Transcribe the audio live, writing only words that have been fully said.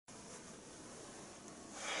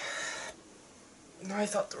I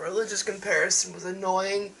thought the religious comparison was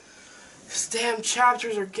annoying. These damn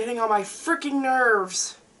chapters are getting on my freaking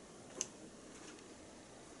nerves.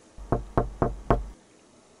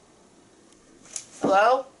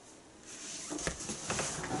 Hello?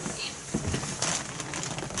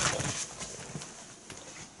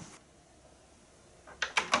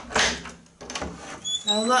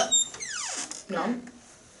 Now look. No.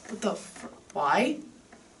 What the why?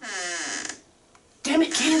 Damn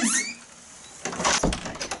it, kids!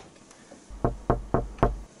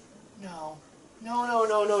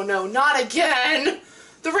 No, not again!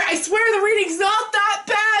 I swear the reading's not that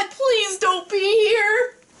bad! Please don't be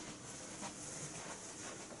here!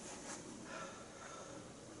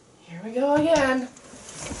 Here we go again.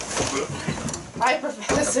 Hi,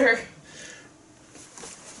 Professor.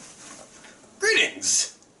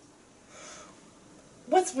 Greetings!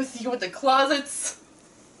 What's with you with the closets?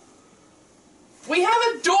 We have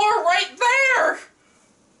a door right there!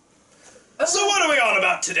 So what are we on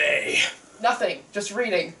about today? Nothing, just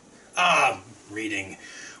reading. Reading.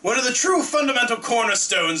 One of the true fundamental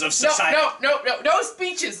cornerstones of society. No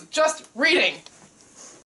speeches, just reading.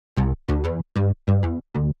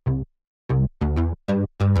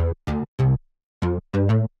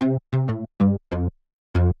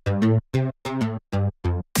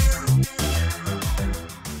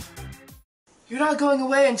 You're not going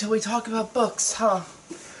away until we talk about books, huh?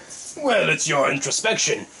 Well, it's your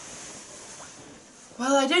introspection.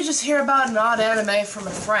 Well, I did just hear about an odd anime from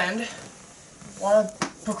a friend. Wanna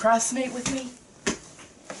procrastinate with me?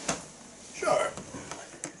 Sure.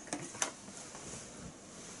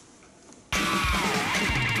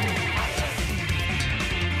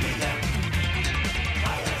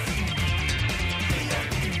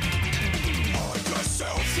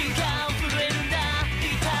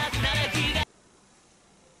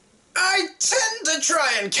 I tend to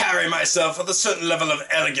try and carry myself with a certain level of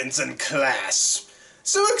elegance and class.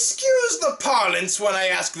 So excuse the parlance when I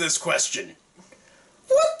ask this question.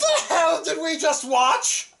 What the hell did we just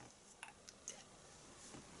watch?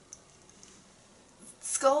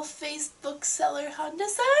 Skull-faced bookseller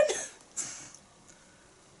Honda-san?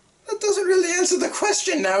 That doesn't really answer the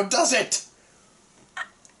question now, does it?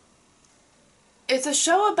 It's a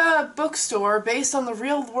show about a bookstore based on the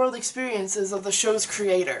real-world experiences of the show's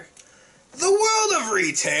creator. The world of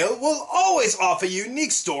retail will always offer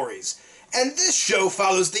unique stories, and this show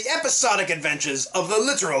follows the episodic adventures of the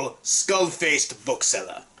literal skull-faced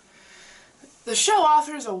bookseller. The show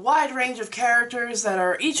offers a wide range of characters that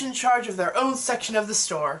are each in charge of their own section of the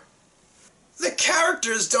store. The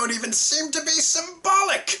characters don't even seem to be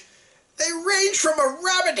symbolic. They range from a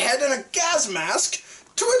rabbit head and a gas mask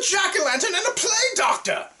to a jack-o'-lantern and a plague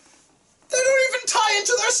doctor. They don't even tie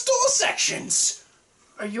into their store sections.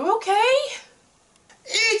 Are you okay?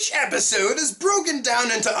 Each episode is broken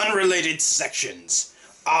down into unrelated sections.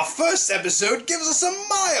 Our first episode gives us a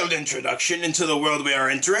mild introduction into the world we are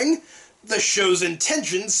entering. The show's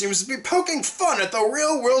intention seems to be poking fun at the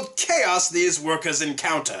real-world chaos these workers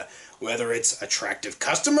encounter, whether it's attractive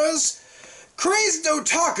customers, crazed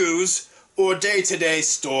otakus, or day-to-day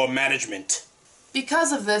store management.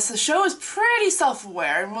 Because of this, the show is pretty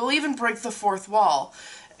self-aware and will even break the fourth wall.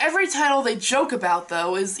 Every title they joke about,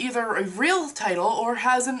 though, is either a real title or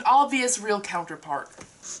has an obvious real counterpart.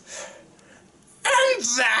 And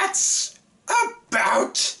that's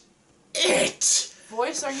about it.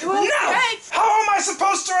 Voice, are you okay? No! How am I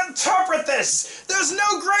supposed to interpret this? There's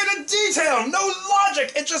no greater detail, no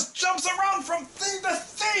logic. It just jumps around from thing to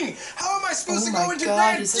thing. How am I supposed to go into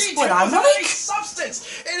greater detail without any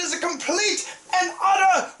substance? It is a complete and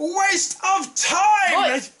utter waste of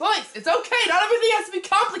time. Voice, it's okay. Not everything has to be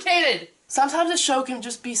complicated. Sometimes a show can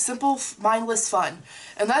just be simple, mindless fun.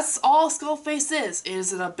 And that's all Skullface is.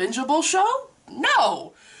 Is it a bingeable show?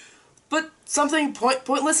 No. But something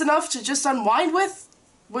pointless enough to just unwind with?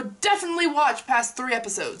 Would definitely watch past 3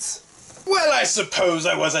 episodes. Well, I suppose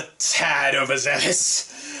I was a tad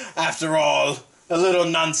overzealous. After all, a little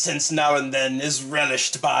nonsense now and then is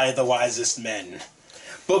relished by the wisest men.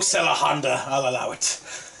 Bookseller Honda, I'll allow it.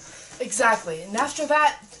 Exactly, and after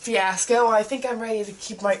that fiasco, I think I'm ready to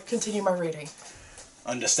continue my reading.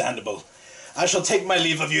 Understandable. I shall take my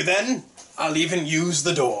leave of you then. I'll even use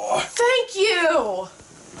the door. Thank you!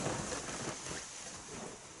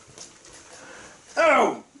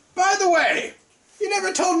 Oh, by the way, you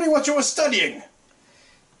never told me what you were studying.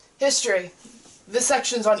 History. This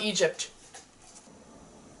section's on Egypt.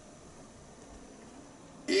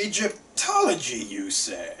 Egyptology, you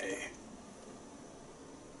say?